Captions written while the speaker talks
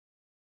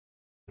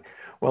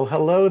Well,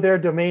 hello there,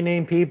 domain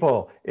name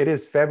people. It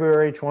is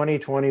February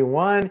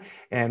 2021,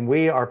 and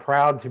we are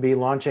proud to be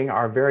launching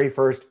our very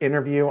first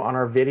interview on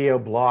our video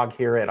blog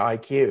here at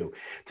IQ.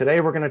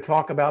 Today, we're going to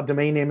talk about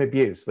domain name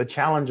abuse, the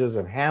challenges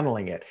of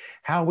handling it,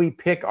 how we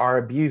pick our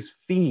abuse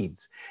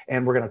feeds,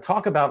 and we're going to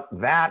talk about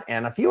that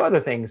and a few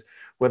other things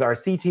with our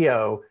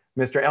CTO,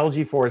 Mr.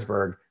 LG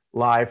Forsberg,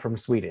 live from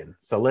Sweden.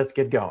 So let's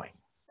get going.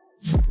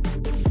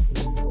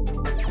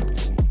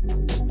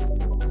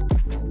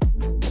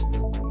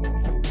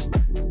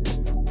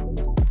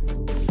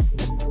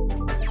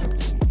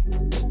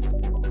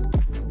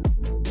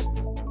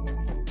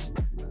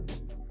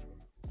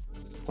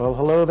 Well,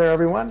 hello there,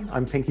 everyone.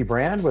 I'm Pinky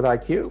Brand with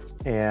IQ,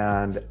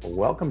 and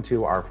welcome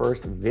to our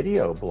first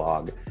video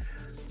blog.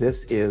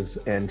 This is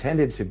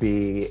intended to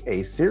be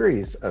a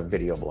series of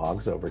video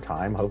blogs over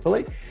time,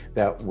 hopefully,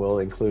 that will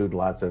include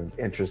lots of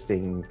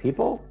interesting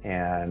people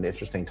and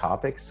interesting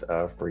topics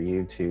for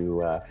you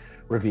to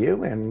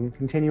review and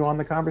continue on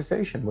the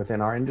conversation within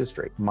our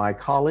industry. My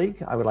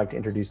colleague I would like to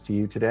introduce to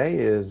you today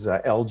is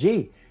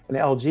LG, and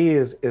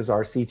LG is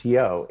our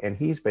CTO, and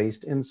he's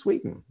based in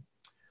Sweden.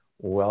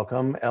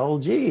 Welcome,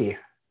 LG.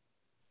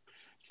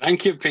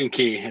 Thank you,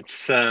 Pinky.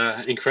 It's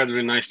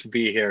incredibly nice to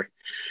be here.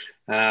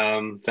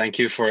 Thank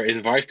you for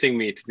inviting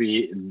me to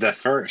be the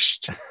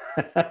first.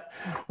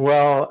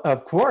 Well,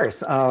 of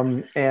course.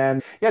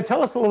 And yeah,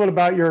 tell us a little bit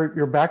about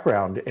your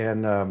background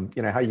and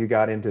how you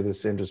got into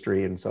this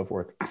industry and so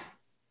forth.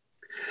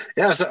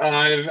 Yeah, so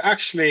I've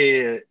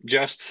actually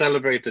just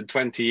celebrated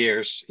 20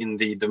 years in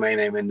the domain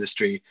name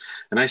industry.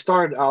 And I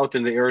started out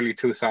in the early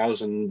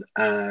 2000s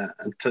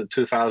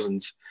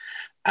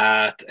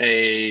at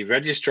a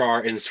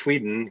registrar in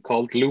Sweden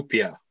called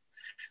Lupia.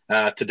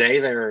 Today,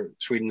 they're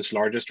Sweden's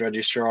largest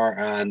registrar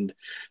and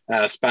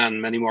span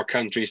many more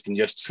countries than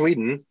just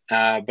Sweden.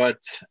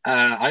 But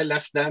I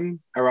left them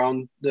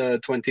around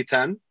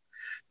 2010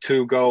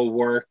 to go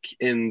work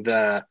in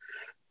the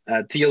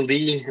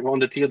TLD, on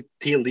the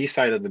TLD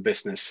side of the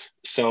business.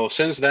 So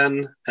since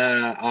then,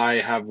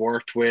 I have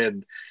worked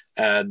with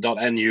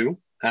 .nu,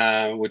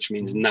 which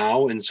means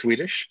now in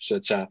Swedish. So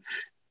it's a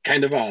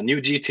kind of a new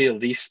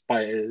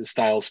GTLD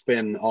style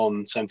spin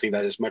on something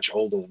that is much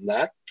older than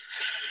that.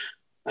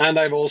 And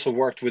I've also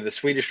worked with the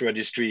Swedish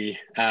registry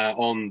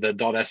on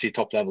the .se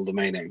top level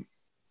domain name.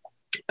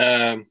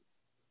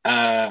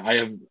 I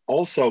have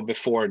also,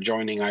 before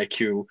joining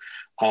IQ,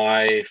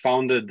 I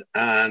founded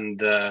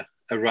and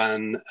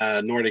ran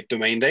Nordic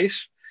Domain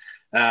Days,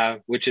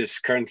 which is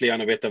currently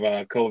on a bit of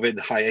a COVID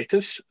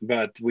hiatus,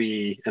 but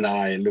we and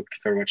I look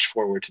very much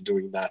forward to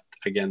doing that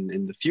again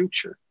in the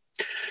future.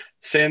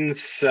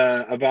 Since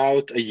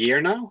about a year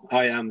now,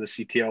 I am the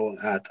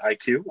CTO at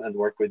IQ and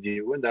work with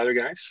you and the other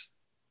guys.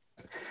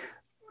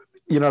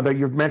 You know, that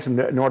you've mentioned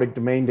Nordic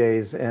Domain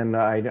Days, and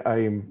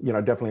I'm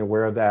definitely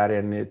aware of that,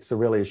 and it's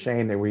really a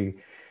shame that we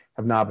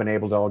have not been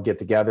able to all get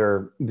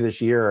together this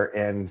year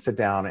and sit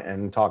down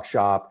and talk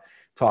shop,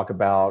 talk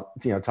about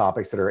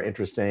topics that are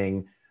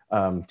interesting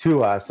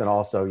to us, and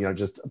also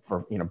just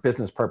for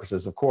business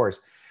purposes, of course.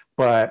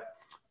 But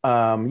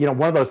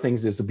one of those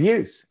things is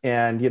abuse,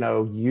 and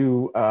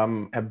you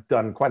have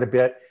done quite a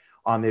bit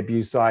on the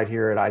abuse side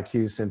here at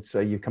IQ since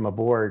you've come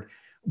aboard.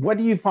 What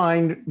do you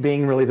find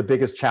being really the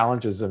biggest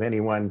challenges of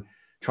anyone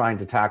trying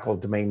to tackle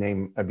domain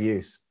name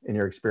abuse in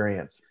your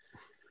experience?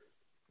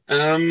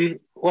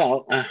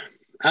 Well,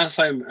 as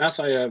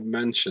I have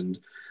mentioned,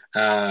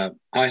 I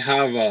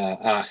have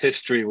a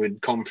history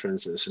with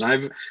conferences,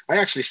 and I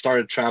actually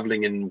started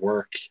traveling in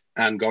work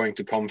and going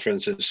to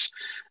conferences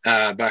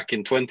back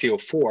in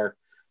 2004.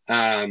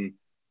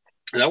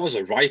 That was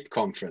a RIPE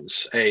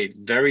conference, a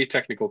very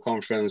technical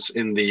conference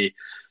in the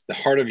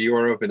heart of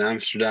Europe in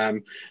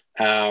Amsterdam.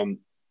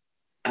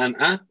 And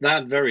at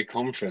that very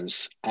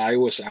conference, I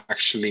was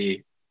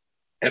actually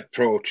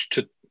approached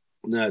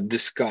to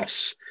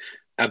discuss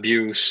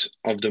abuse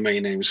of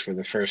domain names for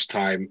the first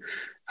time,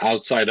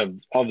 outside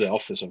of the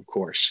office, of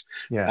course.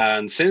 Yeah.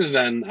 And since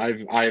then,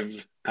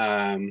 I've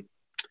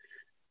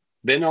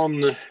been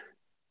on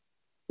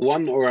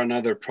one or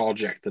another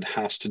project that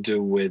has to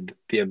do with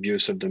the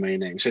abuse of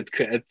domain names. It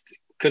could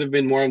have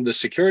been more on the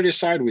security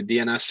side with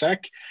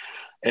DNSSEC.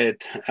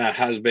 It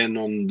has been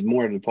on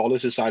more of the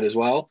policy side as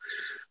well.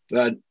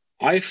 But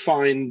I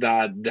find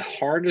that the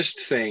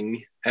hardest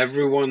thing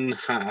everyone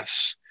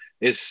has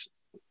is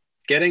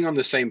getting on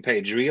the same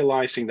page,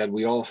 realizing that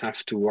we all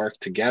have to work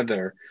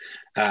together.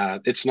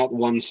 It's not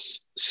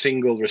one's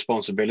single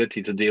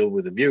responsibility to deal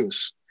with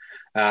abuse.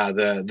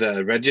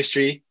 The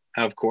registry,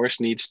 of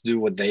course, needs to do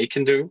what they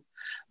can do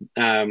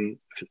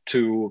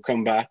to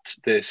combat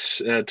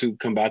this, to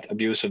combat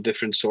abuse of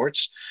different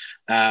sorts.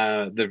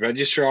 The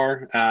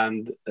registrar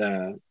and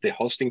the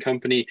hosting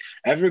company,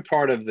 every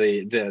part of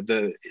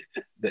the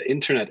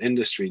internet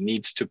industry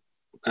needs to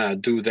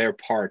do their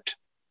part.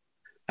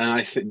 And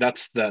I think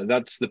that's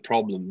the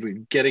problem.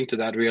 We're getting to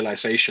that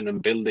realization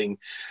and building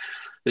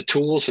the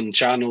tools and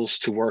channels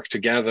to work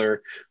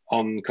together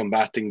on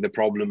combating the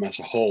problem as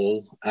a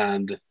whole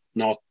and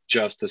not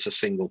just as a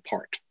single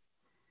part.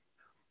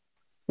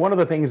 One of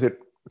the things that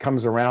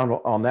comes around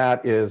on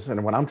that is,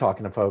 and when I'm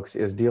talking to folks,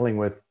 is dealing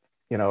with,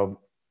 you know,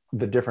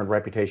 the different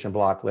reputation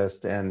block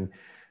list and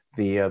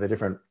the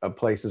different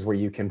places where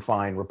you can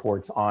find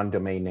reports on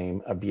domain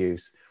name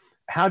abuse.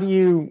 How do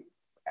you,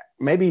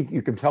 maybe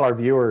you can tell our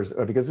viewers,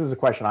 because this is a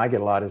question I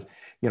get a lot, is,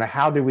 you know,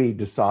 how do we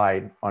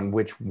decide on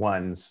which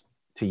ones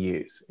to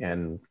use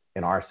in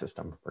our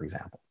system, for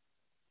example?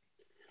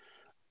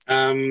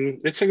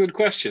 It's a good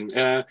question.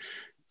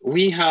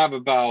 We have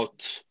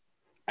about,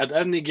 at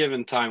any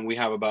given time, we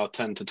have about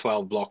 10 to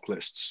 12 block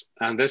lists.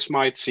 And this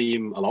might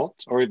seem a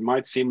lot, or it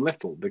might seem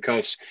little,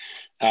 because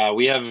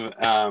we have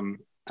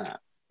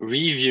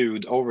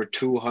reviewed over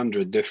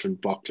 200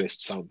 different block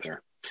lists out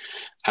there.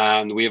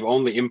 And we have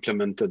only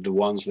implemented the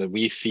ones that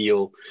we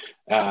feel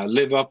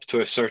live up to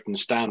a certain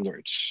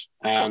standards.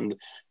 And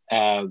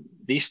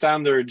these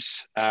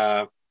standards,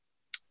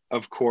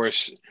 of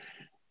course,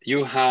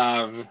 you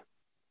have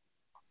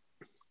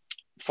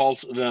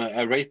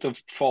a rate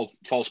of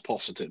false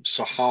positives.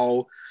 So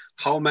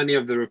how many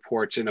of the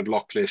reports in a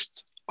block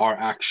list are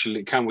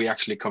actually, can we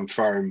actually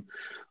confirm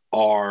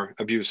are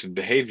abusive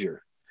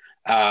behavior?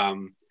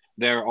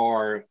 There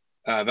are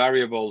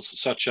variables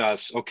such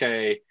as,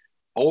 okay,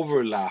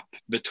 overlap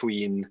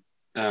between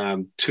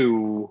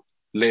two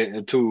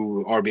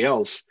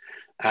RBLs.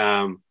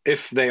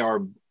 If they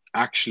are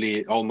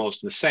actually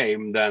almost the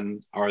same, then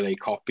are they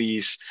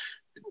copies?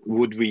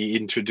 Would we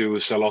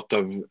introduce a lot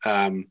of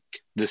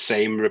the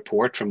same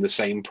report from the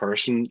same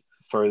person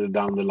further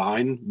down the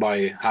line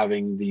by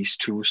having these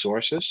two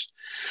sources?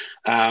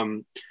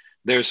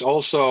 There's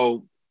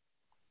also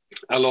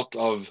a lot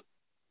of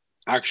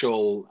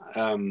actual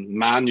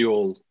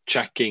manual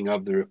checking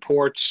of the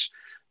reports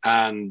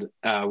and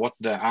what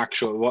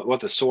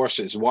the source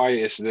is. Why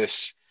is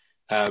this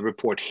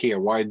report here?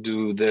 Why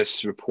do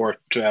this report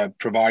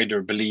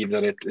provider believe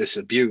that it is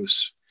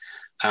abuse?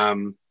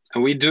 And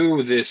we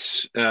do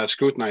this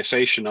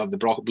scrutinization of the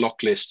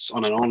block lists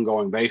on an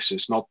ongoing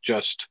basis, not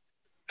just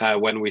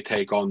when we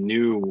take on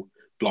new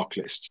block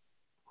lists.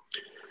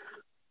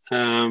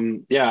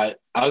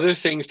 Other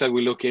things that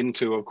we look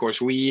into, of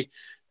course,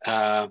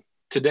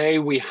 today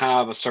we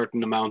have a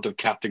certain amount of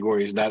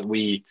categories that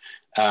we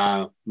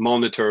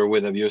monitor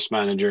with Abuse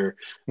Manager.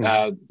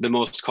 Mm-hmm. The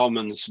most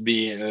common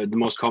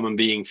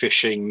being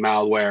phishing,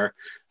 malware.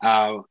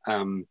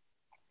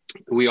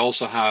 We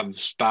also have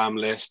spam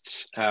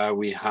lists.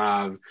 We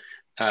have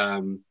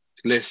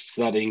lists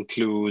that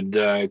include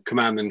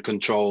command and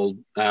control,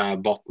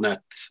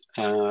 botnet,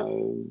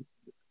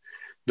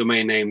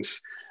 domain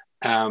names.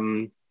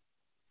 And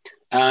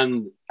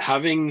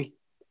having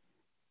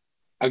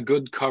a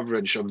good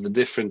coverage of the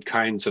different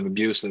kinds of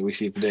abuse that we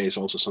see today is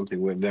also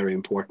something very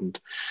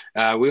important.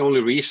 We only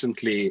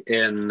recently,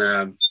 in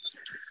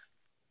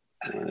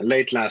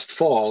late last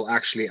fall,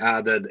 actually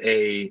added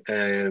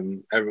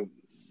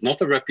not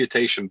a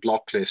reputation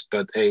block list,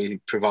 but a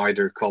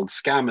provider called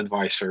Scam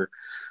Advisor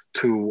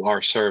to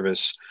our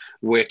service,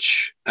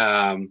 which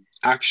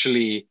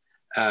actually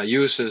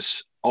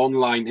uses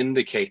online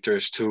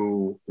indicators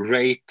to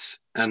rate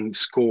and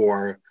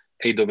score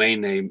a domain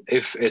name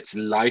if it's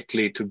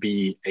likely to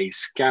be a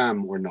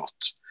scam or not.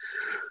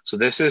 So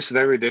this is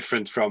very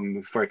different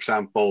from, for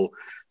example,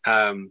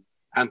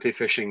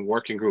 Anti-Phishing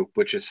Working Group,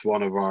 which is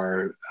one of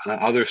our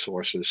other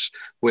sources,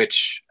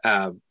 which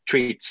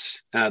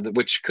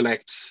which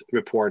collects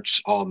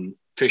reports on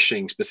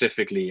phishing,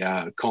 specifically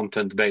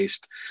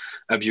content-based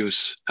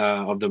abuse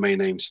of domain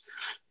names.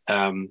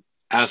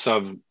 As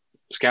of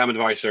Scam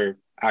Advisor,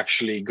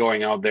 actually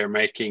going out there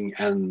making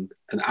an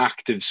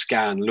active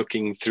scan,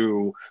 looking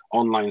through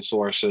online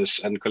sources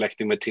and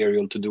collecting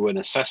material to do an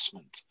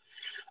assessment.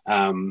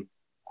 So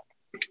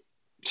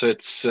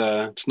it's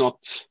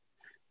not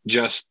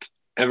just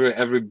every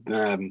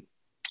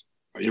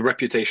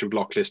reputation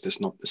block list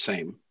is not the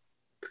same.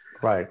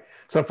 Right.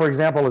 So, for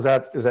example, is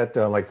that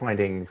like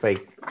finding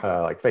fake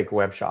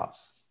web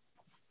shops?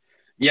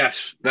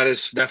 Yes, that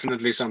is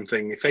definitely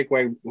something. Fake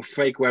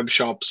web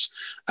shops,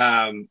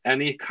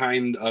 any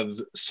kind of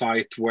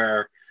site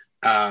where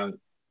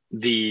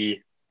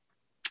the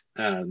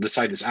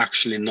site is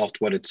actually not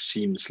what it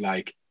seems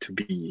like to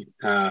be.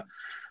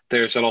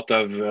 There's a lot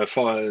of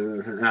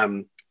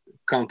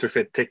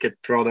counterfeit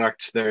ticket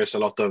products. There's a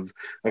lot of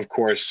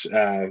course,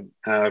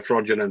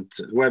 fraudulent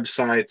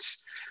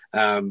websites,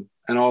 and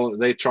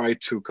they try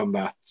to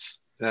combat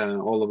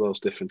all of those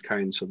different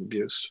kinds of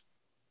abuse.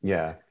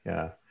 Yeah.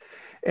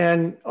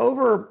 And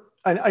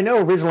I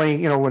know originally,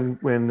 you know,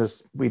 when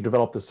we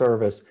developed the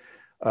service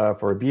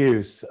for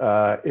abuse,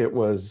 it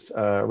was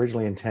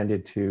originally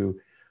intended to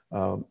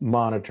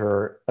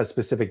monitor a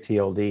specific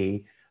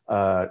TLD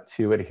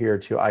to adhere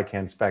to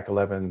ICANN Spec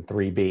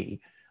 11.3b,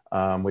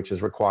 which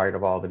is required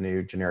of all the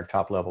new generic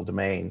top-level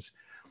domains.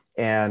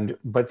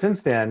 But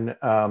since then,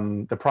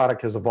 the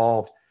product has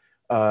evolved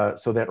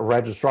so that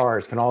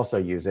registrars can also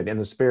use it in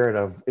the spirit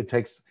of it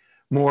takes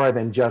more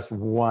than just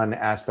one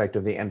aspect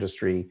of the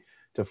industry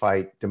to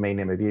fight domain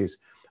name abuse.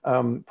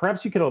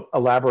 Perhaps you could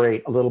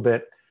elaborate a little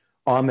bit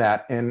on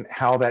that and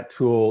how that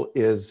tool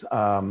is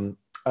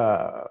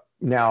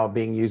now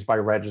being used by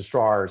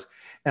registrars,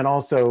 and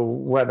also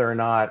whether or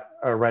not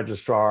a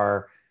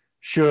registrar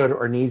should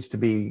or needs to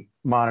be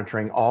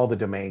monitoring all the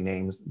domain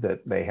names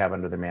that they have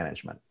under their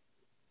management.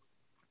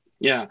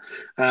 Yeah,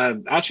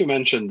 as you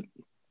mentioned,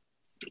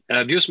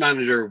 Abuse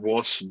Manager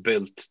was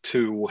built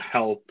to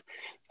help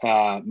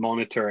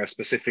monitor a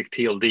specific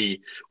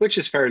TLD, which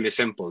is fairly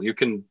simple. You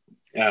can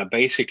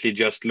basically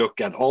just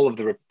look at all of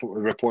the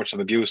reports of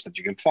abuse that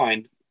you can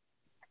find,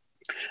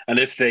 and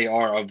if they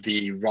are of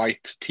the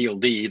right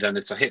TLD, then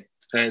it's a hit.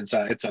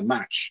 It's a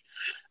match,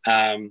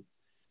 and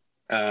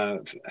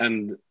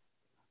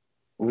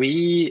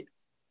we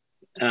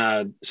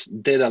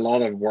did a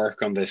lot of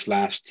work on this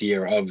last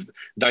year of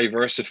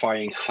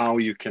diversifying how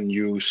you can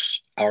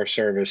use our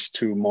service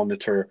to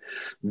monitor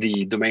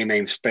the domain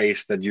name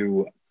space that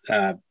you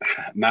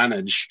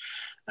manage.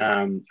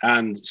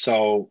 And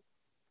so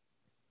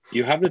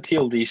you have the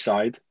TLD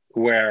side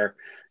where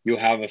you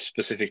have a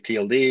specific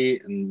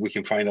TLD and we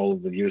can find all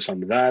of the views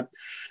under that.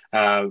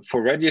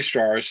 For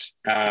registrars,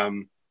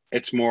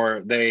 it's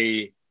more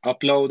they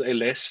upload a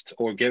list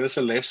or give us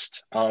a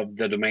list of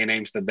the domain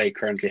names that they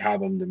currently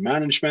have under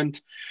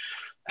management.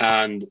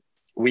 And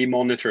we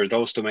monitor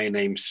those domain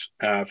names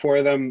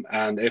for them.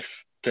 And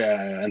if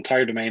the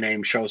entire domain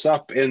name shows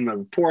up in the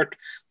report,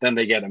 then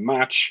they get a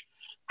match.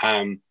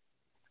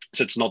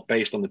 So it's not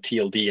based on the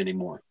TLD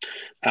anymore.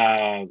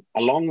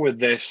 Along with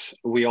this,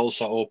 we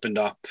also opened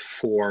up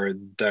for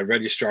the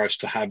registrars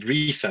to have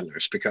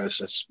resellers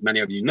because, as many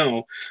of you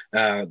know,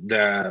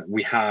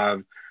 we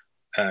have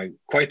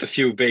quite a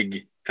few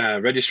big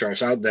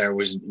registrars out there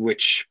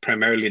which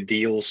primarily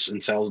deals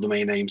and sells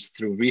domain names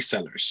through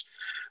resellers.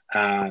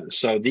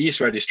 So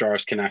these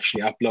registrars can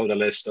actually upload a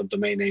list of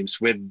domain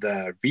names with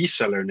the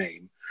reseller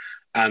name,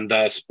 and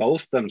thus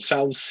both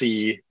themselves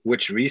see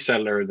which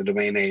reseller the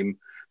domain name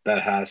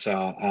that has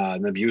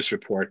an abuse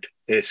report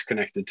is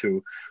connected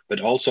to, but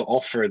also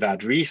offer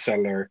that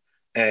reseller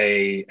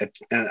a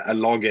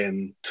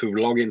login to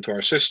log into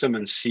our system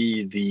and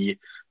see the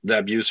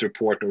abuse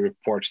report or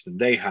reports that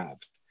they have.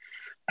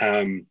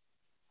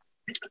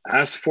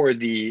 As for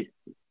the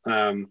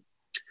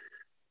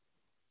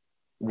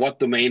what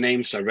domain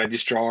names a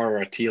registrar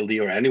or a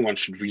TLD or anyone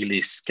should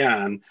really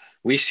scan,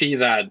 we see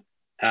that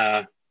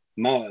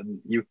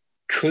you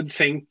could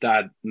think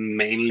that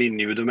mainly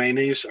new domain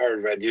names are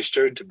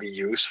registered to be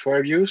used for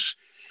abuse.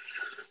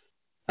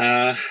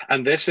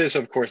 And this is,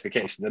 of course, the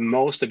case. The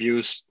most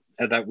abuse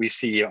that we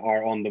see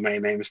are on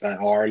domain names that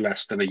are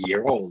less than a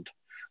year old.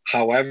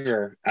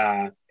 However,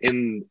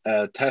 in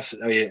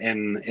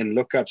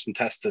lookups and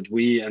tests that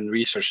and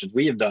research that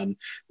we have done,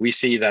 we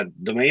see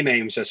that domain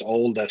names as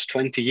old as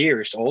 20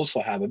 years also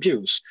have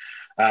abuse.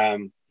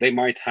 They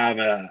might have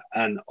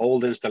an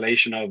old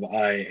installation of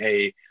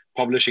a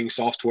publishing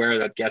software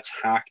that gets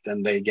hacked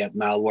and they get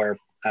malware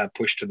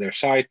pushed to their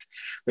site.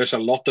 There's a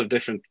lot of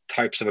different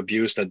types of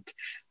abuse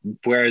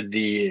where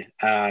the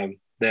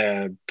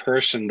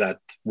person that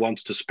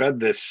wants to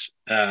spread this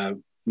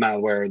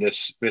malware,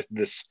 this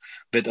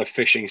bit of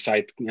phishing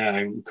site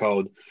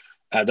code,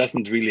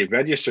 doesn't really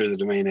register the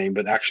domain name,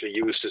 but actually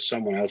uses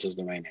someone else's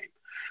domain name.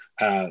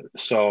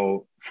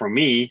 So for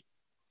me,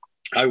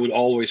 I would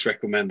always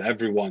recommend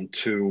everyone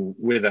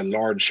with a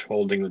large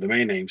holding of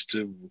domain names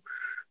to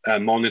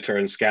monitor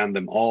and scan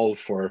them all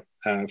for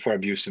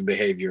abusive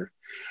behavior.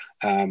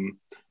 The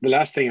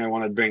last thing I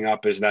want to bring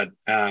up is that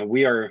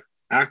we are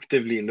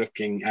actively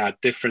looking at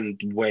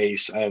different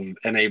ways of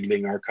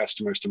enabling our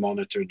customers to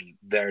monitor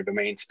their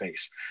domain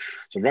space.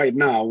 So right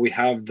now we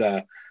have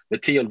the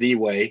TLD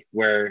way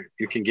where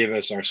you can give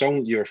us your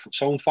zone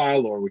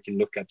file, or we can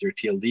look at your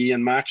TLD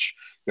and match.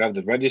 We have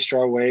the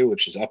registrar way,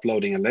 which is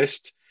uploading a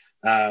list.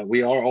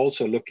 We are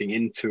also looking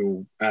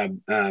into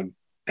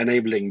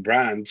enabling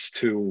brands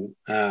to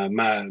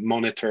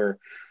monitor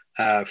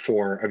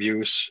for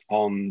abuse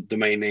on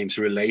domain names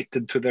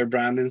related to their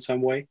brand in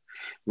some way.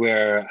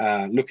 We're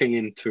looking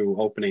into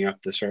opening up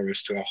the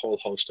service to a whole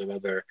host of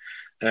other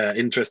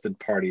interested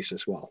parties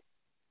as well,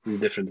 in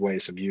different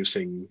ways of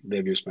using the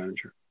Abuse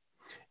Manager.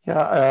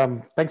 Yeah,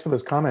 thanks for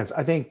those comments.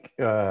 I think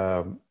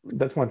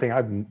that's one thing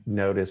I've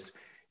noticed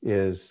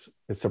is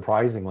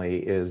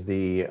surprisingly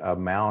the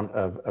amount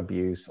of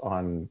abuse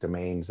on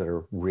domains that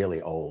are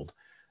really old,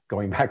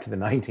 going back to the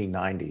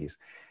 1990s.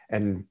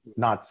 And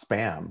not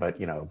spam, but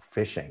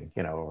phishing,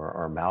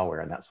 or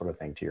malware and that sort of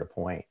thing. To your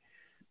point,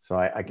 so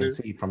I can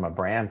see from a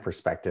brand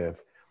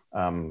perspective,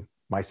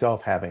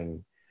 myself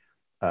having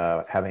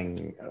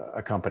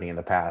a company in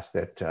the past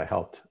that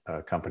helped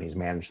companies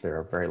manage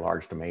their very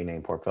large domain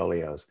name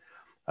portfolios.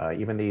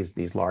 Even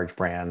these large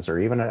brands, or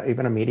even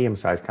a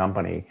medium-sized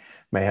company,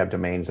 may have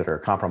domains that are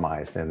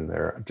compromised and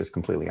they're just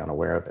completely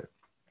unaware of it.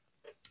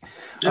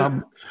 Yeah.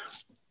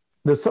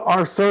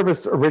 Our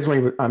service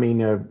originally,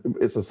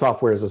 it's a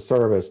software as a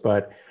service,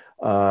 but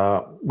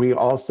we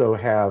also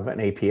have an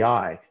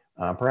API.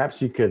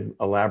 Perhaps you could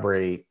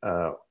elaborate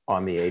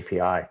on the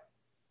API.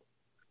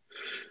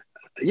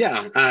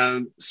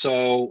 Yeah,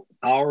 so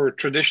our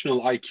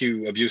traditional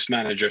IQ Abuse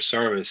Manager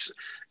service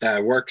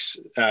works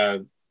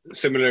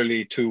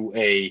similarly to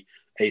a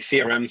a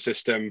CRM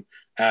system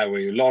where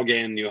you log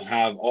in, you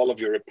have all of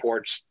your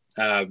reports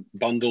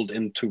bundled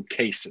into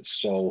cases.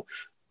 So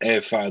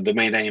if a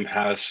domain name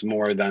has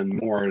more than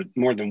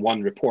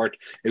one report,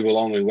 it will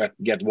only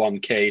get one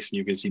case, and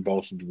you can see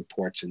both of the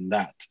reports in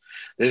that.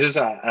 This is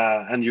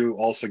and you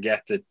also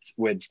get it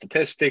with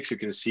statistics. You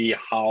can see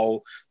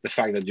how the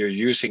fact that you're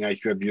using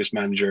IQ Abuse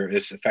Manager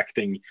is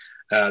affecting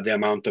the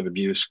amount of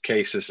abuse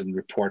cases and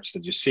reports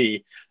that you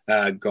see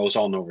goes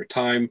on over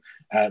time.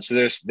 So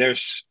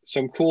there's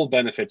some cool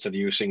benefits of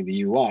using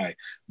the UI,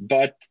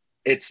 but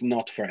it's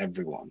not for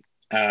everyone.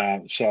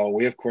 So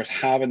we, of course,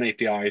 have an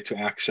API to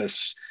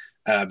access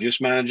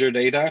Abuse Manager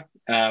data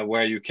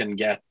where you can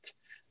get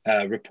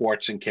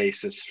reports and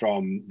cases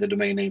from the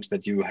domain names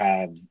that you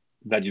have,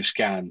 that you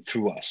scan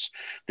through us.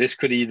 This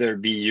could either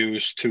be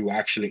used to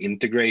actually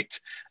integrate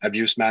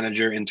Abuse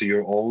Manager into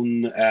your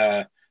own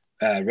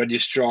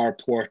registrar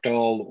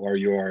portal or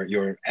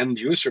your end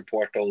user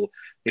portal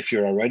if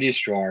you're a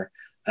registrar,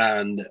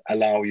 and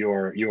allow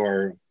your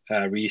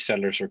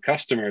resellers or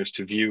customers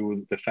to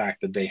view the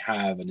fact that they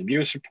have an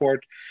abuse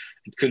report.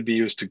 It could be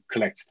used to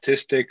collect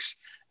statistics.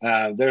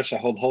 There's a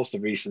whole host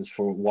of reasons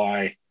for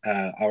why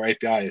our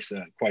API is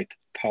a quite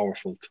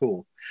powerful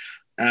tool.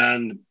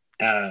 And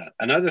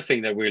another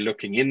thing that we're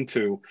looking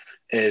into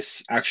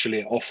is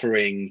actually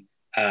offering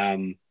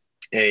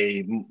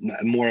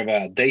more of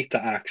a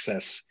data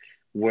access,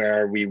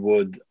 where we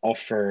would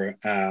offer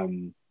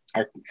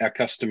our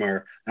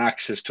customer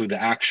access to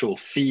the actual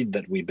feed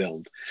that we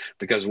build.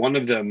 Because one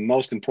of the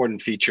most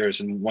important features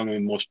and one of the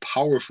most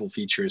powerful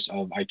features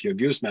of IQ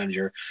Abuse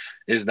Manager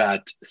is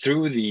that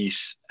through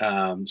these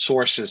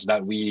sources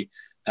that we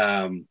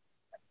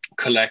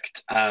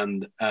collect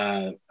and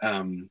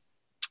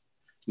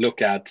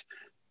look at,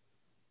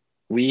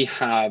 we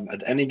have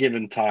at any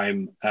given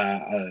time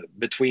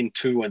between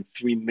 2 and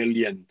 3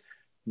 million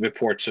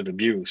reports of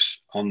abuse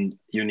on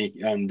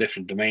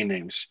different domain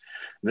names.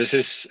 This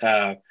is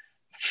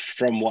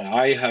from what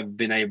I have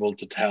been able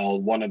to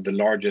tell, one of the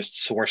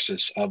largest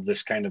sources of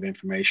this kind of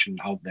information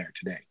out there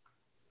today.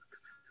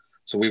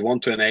 So we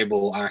want to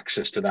enable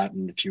access to that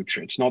in the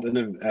future. It's not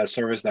a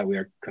service that we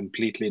are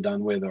completely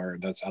done with or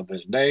that's out there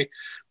today,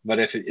 but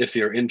if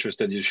you're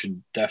interested, you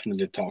should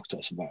definitely talk to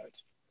us about it.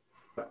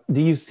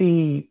 Do you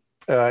see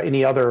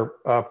any other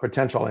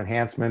potential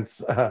enhancements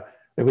that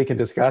we can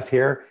discuss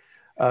here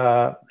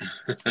to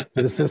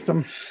the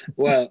system?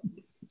 Well,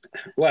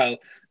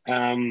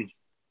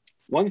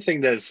 one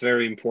thing that's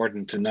very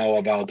important to know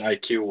about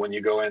IQ when you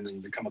go in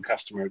and become a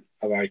customer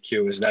of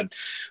IQ is that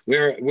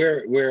we're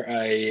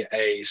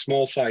a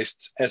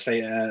small-sized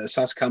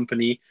SaaS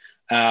company.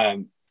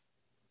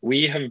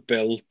 We have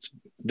built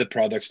the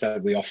products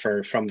that we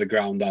offer from the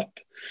ground up.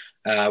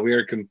 We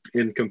are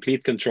in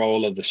complete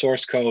control of the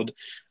source code.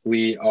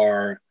 We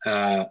are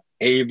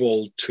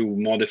able to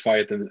modify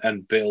it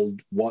and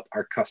build what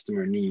our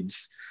customer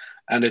needs.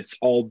 And it's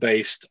all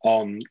based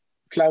on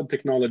cloud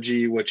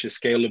technology, which is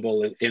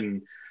scalable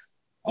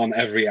on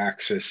every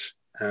axis.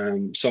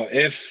 So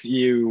if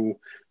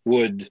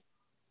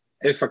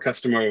a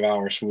customer of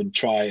ours would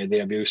try the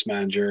Abuse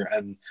Manager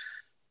and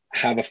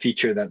have a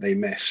feature that they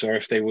miss, or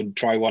if they would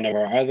try one of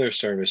our other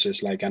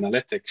services like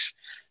analytics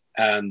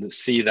and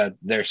see that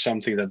there's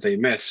something that they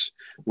miss,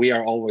 we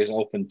are always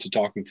open to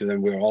talking to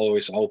them. We're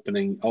always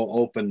open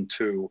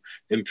to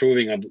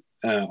improving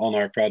on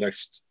our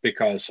products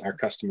because our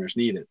customers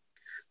need it.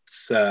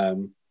 It's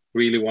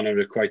really one of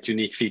the quite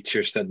unique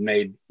features that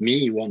made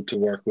me want to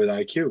work with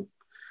IQ.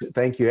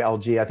 Thank you,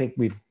 LG. I think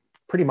we've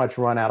pretty much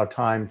run out of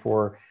time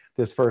for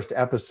this first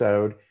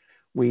episode.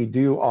 We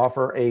do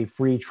offer a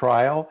free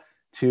trial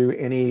to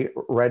any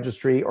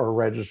registry or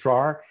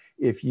registrar.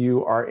 If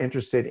you are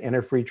interested in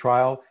a free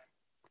trial,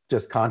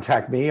 just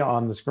contact me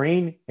on the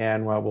screen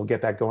and we'll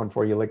get that going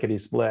for you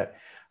lickety-split.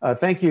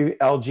 Thank you,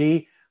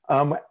 LG.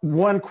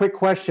 One quick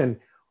question.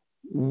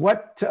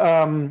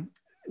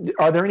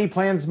 Are there any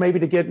plans maybe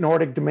to get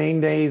Nordic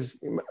Domain Days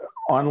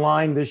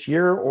online this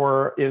year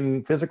or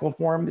in physical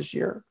form this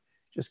year?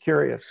 Just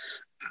curious.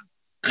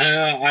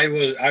 I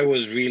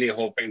was really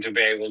hoping to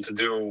be able to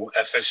do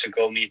a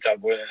physical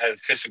meetup with a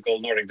physical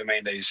Nordic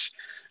Domain Days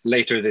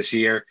later this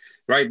year.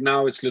 Right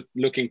now, it's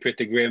looking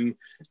pretty grim.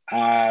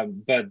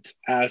 But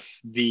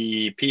as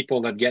the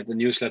people that get the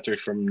newsletter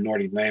from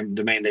Nordic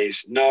Domain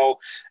Days know,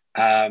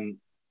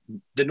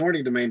 the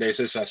Nordic Domain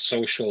Days is a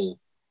social,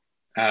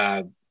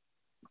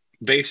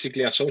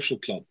 basically a social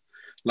club.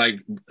 Like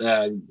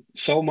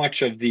so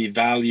much of the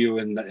value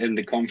in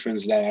the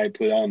conference that I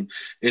put on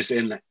is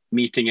in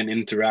meeting and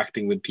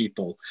interacting with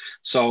people.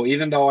 So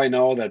even though I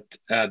know that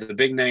the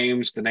big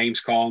names, the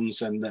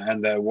NamesCons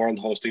and the World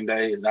Hosting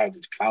Day,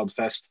 the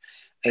CloudFest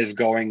is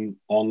going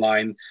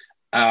online,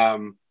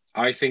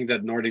 I think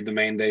that Nordic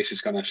Domain Days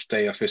is going to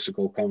stay a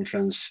physical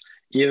conference,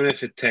 even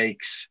if it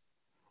takes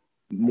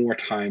more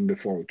time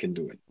before we can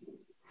do it.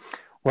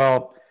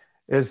 Well,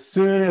 as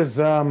soon as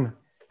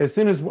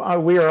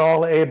we are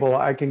all able,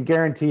 I can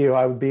guarantee you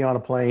I would be on a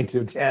plane to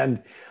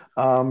attend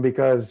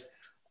because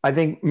I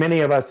think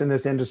many of us in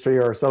this industry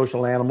are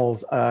social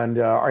animals, and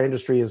our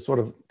industry is sort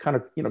of kind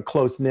of,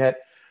 close knit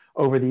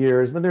over the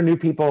years, but there are new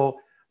people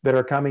that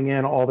are coming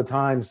in all the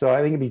time. So I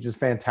think it'd be just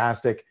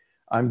fantastic.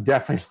 I'm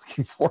definitely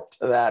looking forward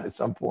to that at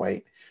some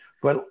point.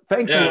 But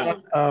thanks a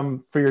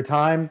lot for your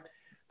time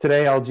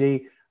today,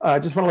 LG.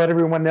 Just want to let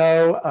everyone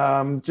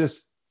know,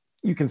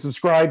 you can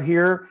subscribe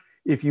here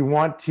if you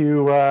want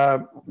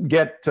to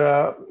get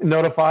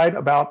notified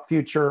about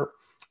future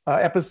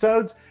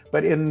episodes.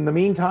 But in the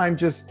meantime,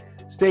 just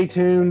stay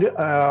tuned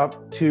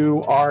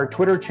to our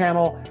Twitter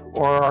channel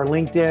or our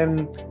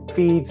LinkedIn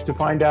feeds to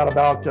find out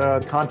about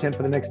content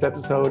for the next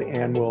episode,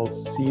 and we'll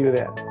see you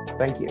then.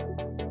 Thank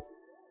you.